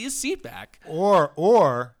Gasly his seat back. Or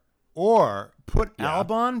put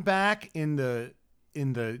Albon back in the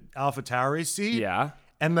AlphaTauri seat. Yeah.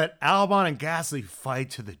 And let Albon and Gasly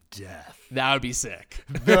fight to the death. That would be sick.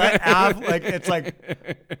 It's like,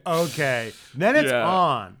 okay. Then it's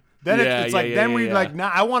on. Then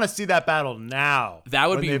I want to see that battle now. That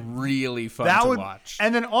would be really fun to watch.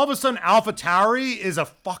 And then all of a sudden, AlphaTauri is a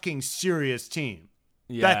fucking serious team.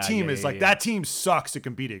 That team sucks to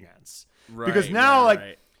compete against. Right, because now,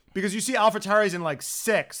 because you see AlphaTauri's in like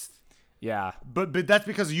 6th. Yeah. But that's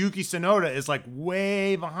because Yuki Tsunoda is like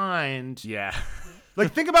way behind. Yeah.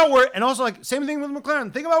 Like, think about where, and also like same thing with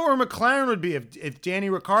McLaren. Think about where McLaren would be if Danny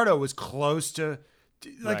Ricciardo was close to,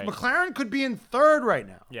 like, McLaren could be in third right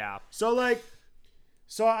now. Yeah. So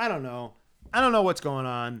I don't know. I don't know what's going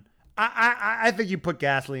on. I think you put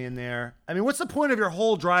Gasly in there. I mean, what's the point of your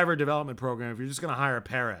whole driver development program if you're just going to hire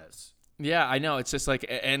Perez? Yeah, I know. It's just like,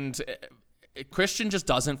 and Christian just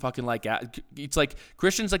doesn't fucking like, it's like,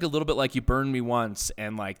 Christian's like a little bit like, you burned me once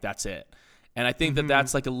and like, that's it. And I think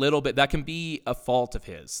that's like a little bit, that can be a fault of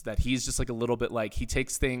his, that he's just like a little bit like, he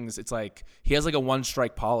takes things, it's like, he has like a one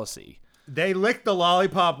strike policy. They lick the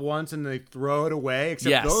lollipop once and they throw it away,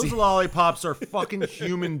 except those lollipops are fucking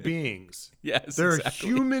human beings. Yes, they're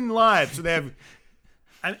human lives. So they have,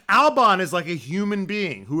 and Albon is like a human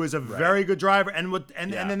being who is a very good driver. And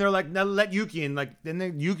then they're like, now let Yuki in, like,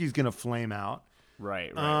 then Yuki's going to flame out.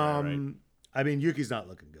 Right. I mean, Yuki's not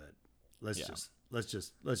looking good. Let's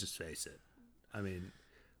just face it. I mean,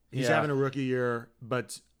 he's having a rookie year,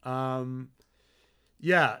 but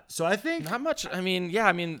yeah. So I think not much. I mean,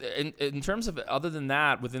 in terms of other than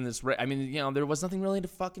that, within this, I mean, there was nothing really to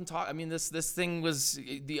fucking talk. I mean, this thing was,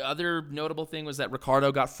 the other notable thing was that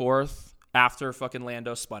Ricciardo got fourth after fucking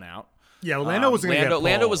Lando spun out. Yeah, well, Lando was going to get pole.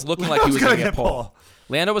 Lando was looking like he was going to get pole.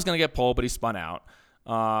 Lando was going to get pole, but he spun out.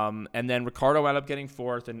 And then Ricciardo wound up getting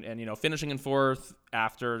fourth and finishing in fourth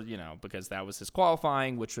after, because that was his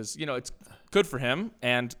qualifying, which was, it's good for him.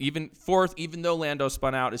 And even fourth, even though Lando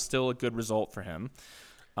spun out, is still a good result for him.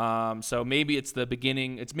 So maybe it's the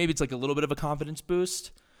beginning. Maybe it's like a little bit of a confidence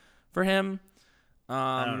boost for him.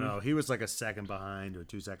 I don't know. He was like a second behind or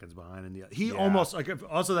 2 seconds behind. Almost like,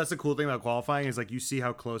 also that's the cool thing about qualifying is like, you see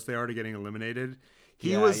how close they are to getting eliminated.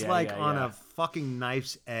 He was on a fucking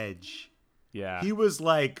knife's edge. Yeah. He was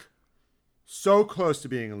like so close to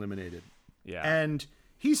being eliminated. Yeah. And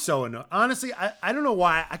he's so annoying. Honestly, I don't know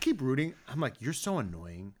why. I keep rooting. I'm like, you're so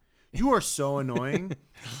annoying. You are so annoing.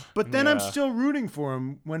 But then I'm still rooting for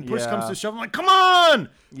him when push comes to shove. I'm like, come on.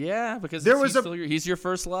 Yeah, because he's your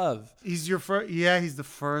first love. He's your first. Yeah, he's the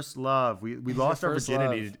first love. We lost our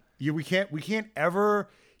virginity. We can't ever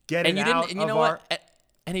get it out. And you know what?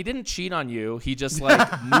 And he didn't cheat on you. He just like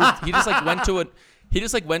moved. He just like went to a. He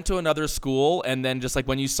just like went to another school, and then just like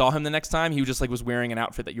when you saw him the next time, he just like was wearing an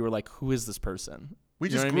outfit that you were like, "Who is this person?" We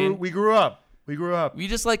grew up. We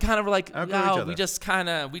just like kind of like,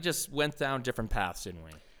 we just went down different paths, didn't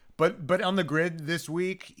we? But on the grid this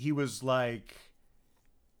week, he was like,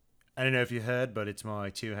 I don't know if you heard, but it's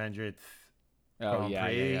my 200th Grand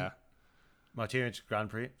Prix. Yeah. My 200th Grand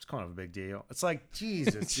Prix. It's kind of a big deal. It's like,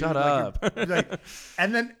 Jesus. Shut up.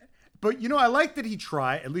 And then. But, I like that he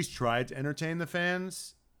at least tried to entertain the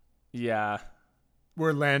fans. Yeah.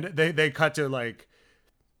 Where they cut to, like,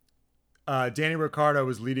 Danny Ricciardo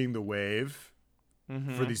was leading the wave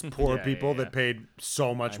for these poor people that paid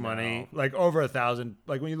so much money. Like, over $1,000.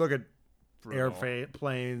 Like, when you look at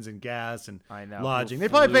airplanes and gas and lodging, they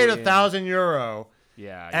probably paid €1,000.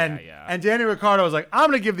 Yeah. And Danny Ricciardo was like, I'm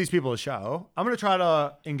going to give these people a show. I'm going to try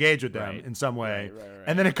to engage with them in some way. Right.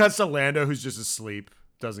 And then it cuts to Lando, who's just asleep.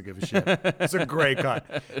 Doesn't give a shit. It's a great cut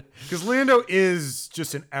because Lando is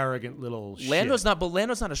just an arrogant little. Lando's not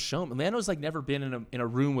a showman. Lando's like never been in a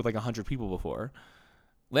room with like 100 people before.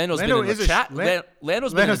 Lando's been in a chat room.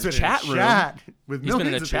 He's been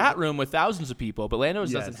in a chat room with thousands of people, but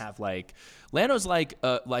Lando's doesn't have like. Lando's like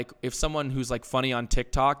if someone who's like funny on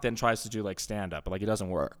TikTok then tries to do like stand up, but like it doesn't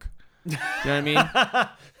work. You know what I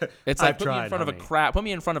mean? It's like put me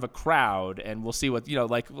in front of a crowd, and we'll see what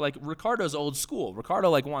like Ricardo's old school. Ricardo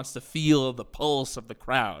like wants to feel the pulse of the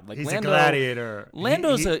crowd. Like he's a gladiator.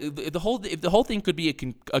 Lando's the whole thing could be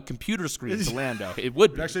a computer screen to Lando. It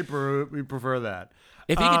would be. Actually, we prefer that.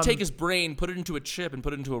 If he could take his brain, put it into a chip, and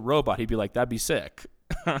put it into a robot, he'd be like, that'd be sick.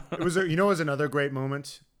 It was another great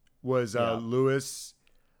moment was Lewis.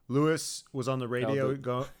 Lewis was on the radio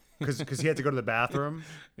because he had to go to the bathroom.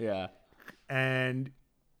 Yeah. And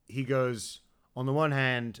he goes, on the one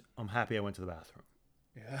hand, I'm happy I went to the bathroom.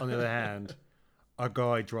 Yeah. On the other hand, a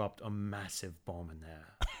guy dropped a massive bomb in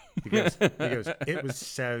there. He goes, it was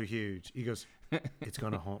so huge. He goes, it's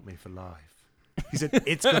going to haunt me for life. He said,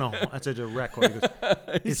 it's going to haunt. That's a direct quote. He goes,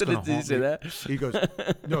 it's going to haunt me. That? He goes,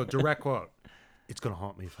 no, direct quote. It's going to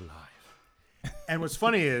haunt me for life. And what's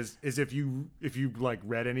funny is if you like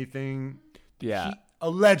read anything,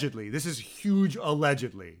 allegedly, this is huge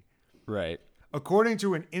allegedly. Right. According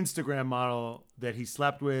to an Instagram model that he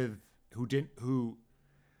slept with, who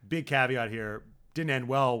big caveat here, didn't end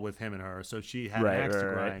well with him and her, so she had an axe to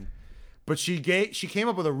grind. Right. But she came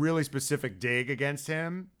up with a really specific dig against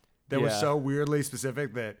him that was so weirdly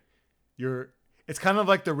specific that It's kind of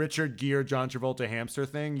like the Richard Gere, John Travolta hamster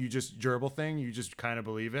thing. You just gerbil thing. You just kind of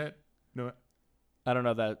believe it. No, I don't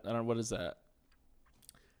know that. I don't. What is that?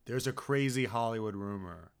 There's a crazy Hollywood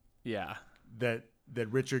rumor. Yeah. That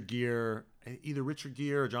Richard Gere, either Richard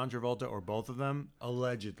Gere or John Travolta or both of them,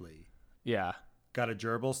 allegedly. Yeah. Got a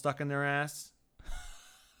gerbil stuck in their ass.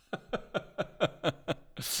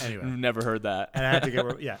 Anyway, never heard that. And I had to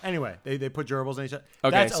get Anyway, they put gerbils in each other.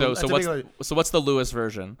 Okay, so what's the Lewis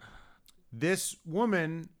version? This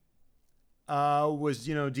woman was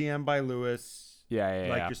DM'd by Lewis.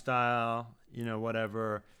 Yeah. Your style,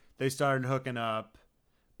 whatever. They started hooking up,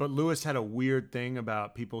 but Lewis had a weird thing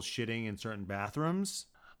about people shitting in certain bathrooms.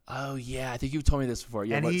 Oh yeah, I think you've told me this before.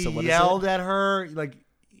 Yeah, and he yelled at her like.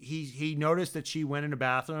 He noticed that she went in the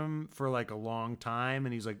bathroom for like a long time,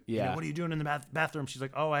 and he's like, what are you doing in the bathroom? She's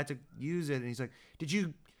like, oh, I had to use it. And he's like, did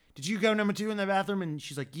you go number 2 in the bathroom? And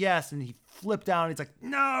she's like, yes. And he flipped out. And he's like,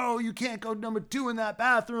 no, you can't go number 2 in that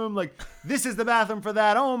bathroom. Like, this is the bathroom for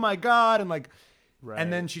that. Oh my God. And like, right.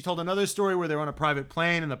 And then she told another story where they were on a private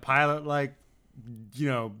plane and the pilot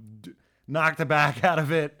knocked the back out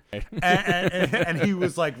of it. and he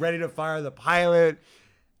was like ready to fire the pilot.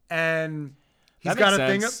 And he's got a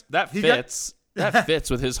thing that fits. That fits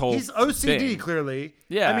with his whole. He's OCD thing. Clearly.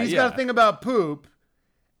 Yeah, I mean, he's got a thing about poop,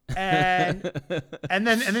 and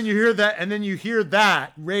then you hear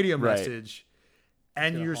that, radio message,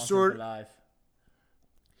 and you're sort of.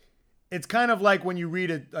 It's kind of like when you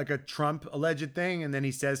read a Trump alleged thing, and then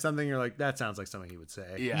he says something, you're like, that sounds like something he would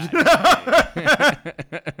say. Yeah.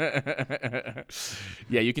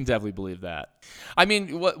 Yeah, you can definitely believe that. I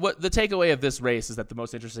mean, what the takeaway of this race is that the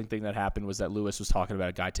most interesting thing that happened was that Lewis was talking about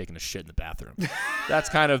a guy taking a shit in the bathroom. That's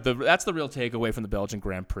the real takeaway from the Belgian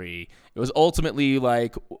Grand Prix. It was ultimately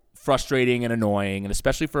like frustrating and annoying, and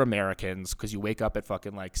especially for Americans, because you wake up at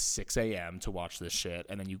fucking like 6 a.m. to watch this shit,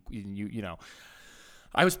 and then you know.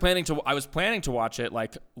 I was planning to watch it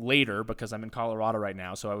like later because I'm in Colorado right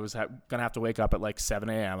now, so I was gonna have to wake up at like 7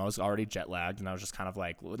 a.m. I was already jet lagged, and I was just kind of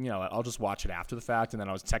like, I'll just watch it after the fact. And then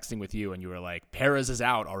I was texting with you, and you were like, Perez is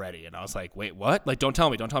out already, and I was like, wait, what? Like, don't tell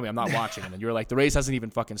me, I'm not watching. And then you were like, the race hasn't even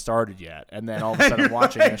fucking started yet. And then all of a sudden I'm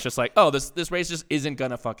watching, and it's just like, oh, this race just isn't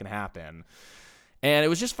gonna fucking happen. And it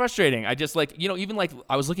was just frustrating. I just like, even like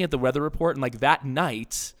I was looking at the weather report, and like that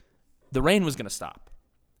night, the rain was gonna stop.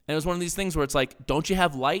 And it was one of these things where it's like, don't you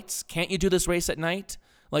have lights? Can't you do this race at night?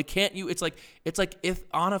 Like, can't you? It's like if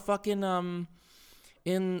on a fucking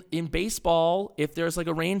in baseball, if there's like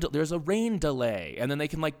there's a rain delay, and then they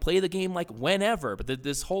can like play the game like whenever. But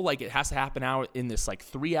this whole like it has to happen out in this like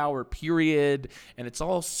 3-hour period, and it's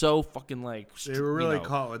all so fucking like they were really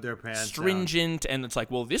caught with their pants stringent, and it's like,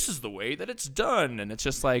 well, this is the way that it's done, and it's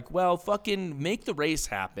just like, well, fucking make the race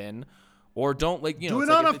happen. Or don't do it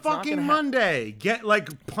on a fucking Monday. Get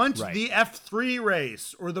punch the F3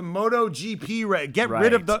 race or the Moto GP race. Get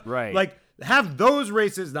rid of have those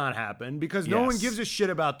races not happen because no one gives a shit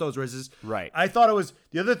about those races. Right. I thought it was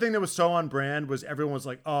the other thing that was so on brand was everyone was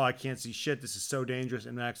like, oh, I can't see shit. This is so dangerous.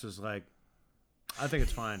 And Max was like, I think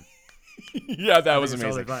it's fine. Yeah, that was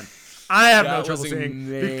amazing. Totally fine. I have no trouble seeing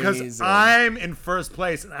because I'm in first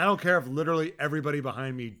place, and I don't care if literally everybody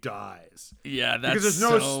behind me dies. Yeah, that's because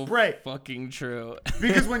there's no spray. Fucking true.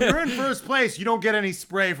 Because when you're in first place, you don't get any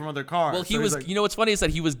spray from other cars. Well, he was. What's funny is that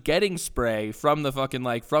he was getting spray from the fucking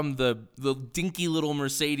from the dinky little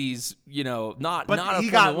Mercedes. Not. But he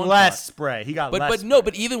got less spray. He got less. But no.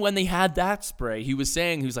 But even when they had that spray, he was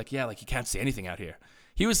like, yeah, like you can't see anything out here.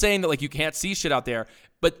 He was saying that like you can't see shit out there,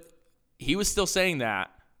 but he was still saying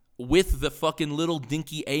that. With the fucking little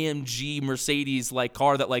dinky AMG Mercedes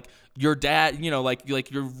car that your dad, like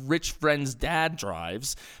your rich friend's dad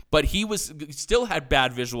drives, but he still had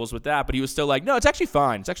bad visuals with that, but he was still like, no, it's actually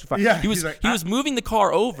fine. It's actually fine. Yeah, he was moving the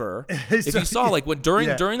car over. If you saw when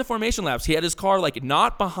during the formation laps, he had his car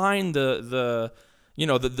not behind the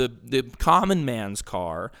common man's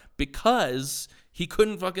car because he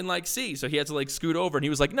couldn't fucking see, so he had to scoot over, and he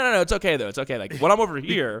was like, no, it's okay though, it's okay. When I'm over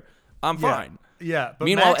here, I'm fine. Yeah. But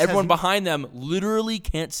meanwhile, everyone behind them literally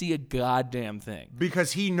can't see a goddamn thing.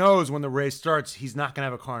 Because he knows when the race starts, he's not going to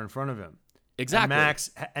have a car in front of him. Exactly.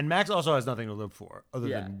 And Max also has nothing to live for other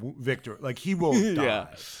than victory. He will die.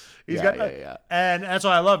 Yeah. And that's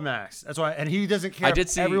why I love Max. That's why, and he doesn't care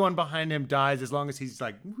if everyone behind him dies as long as he's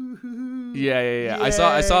like, woo-hoo-hoo. Yeah. I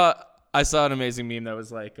saw an amazing meme that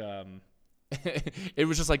was it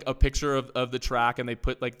was just a picture of the track, and they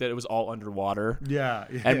put that it was all underwater. Yeah.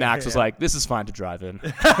 And Max was like, this is fine to drive in.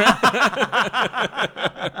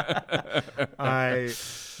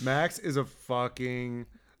 Max is a fucking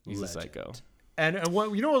He's legend. a psycho. And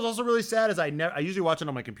what you know what was also really sad is I usually watch it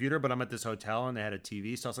on my computer, but I'm at this hotel and they had a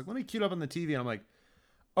TV, so I was like, let me queue it up on the TV, and I'm like,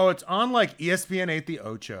 oh, it's on like ESPN 8 The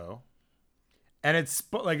Ocho, and it's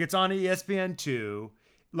on ESPN 2.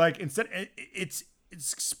 Like instead, it's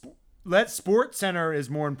Sports Center is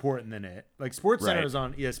more important than it. Like Sports Center is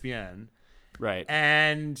on ESPN, right?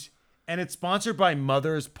 And it's sponsored by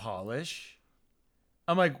Mother's Polish.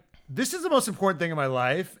 I'm like, this is the most important thing in my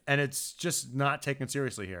life, and it's just not taken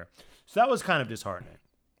seriously here. So that was kind of disheartening.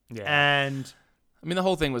 Yeah. And I mean, the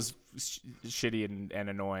whole thing was shitty and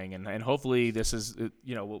annoying, and hopefully this is,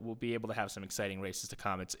 we'll be able to have some exciting races to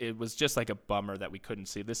come. It was just like a bummer that we couldn't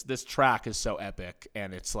see this track is so epic,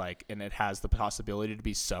 and it's like, and it has the possibility to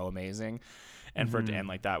be so amazing, and for it to end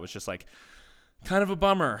like that was just like kind of a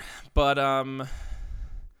bummer. But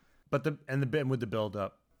with the build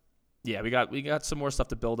up, yeah, we got some more stuff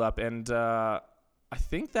to build up, and I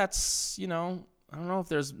think that's I don't know if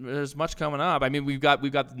there's much coming up. I mean, we've got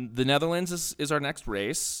the Netherlands is our next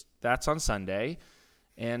race. That's on Sunday,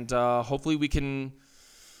 and hopefully we can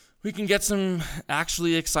get some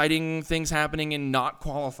actually exciting things happening in not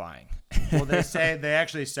qualifying. Well, they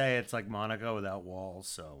actually say it's like Monaco without walls,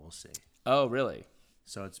 so we'll see. Oh, really?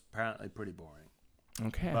 So it's apparently pretty boring.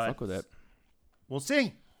 Okay, fuck with it. We'll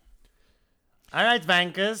see. All right,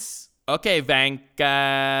 Vankers. Okay,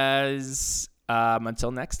 Vankers.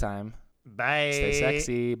 Until next time. Bye. Stay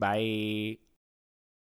sexy. Bye.